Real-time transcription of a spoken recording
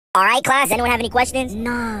Alright, class, anyone have any questions?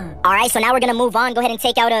 Nah. Alright, so now we're gonna move on. Go ahead and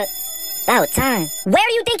take out a... About time. Where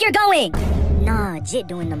do you think you're going? Nah, Jit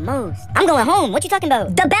doing the most. I'm going home. What you talking about?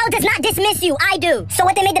 The bell does not dismiss you. I do. So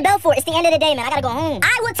what they made the bell for? It's the end of the day, man. I gotta go home.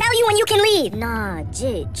 I will tell you when you can leave. Nah,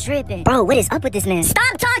 Jit tripping. Bro, what is up with this man?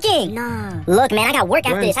 Stop talking. Nah. Look, man, I got work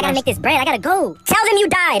after this. I gotta make this bread. I gotta go. Tell them you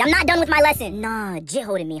died. I'm not done with my lesson. Nah, Jit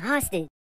holding me hostage.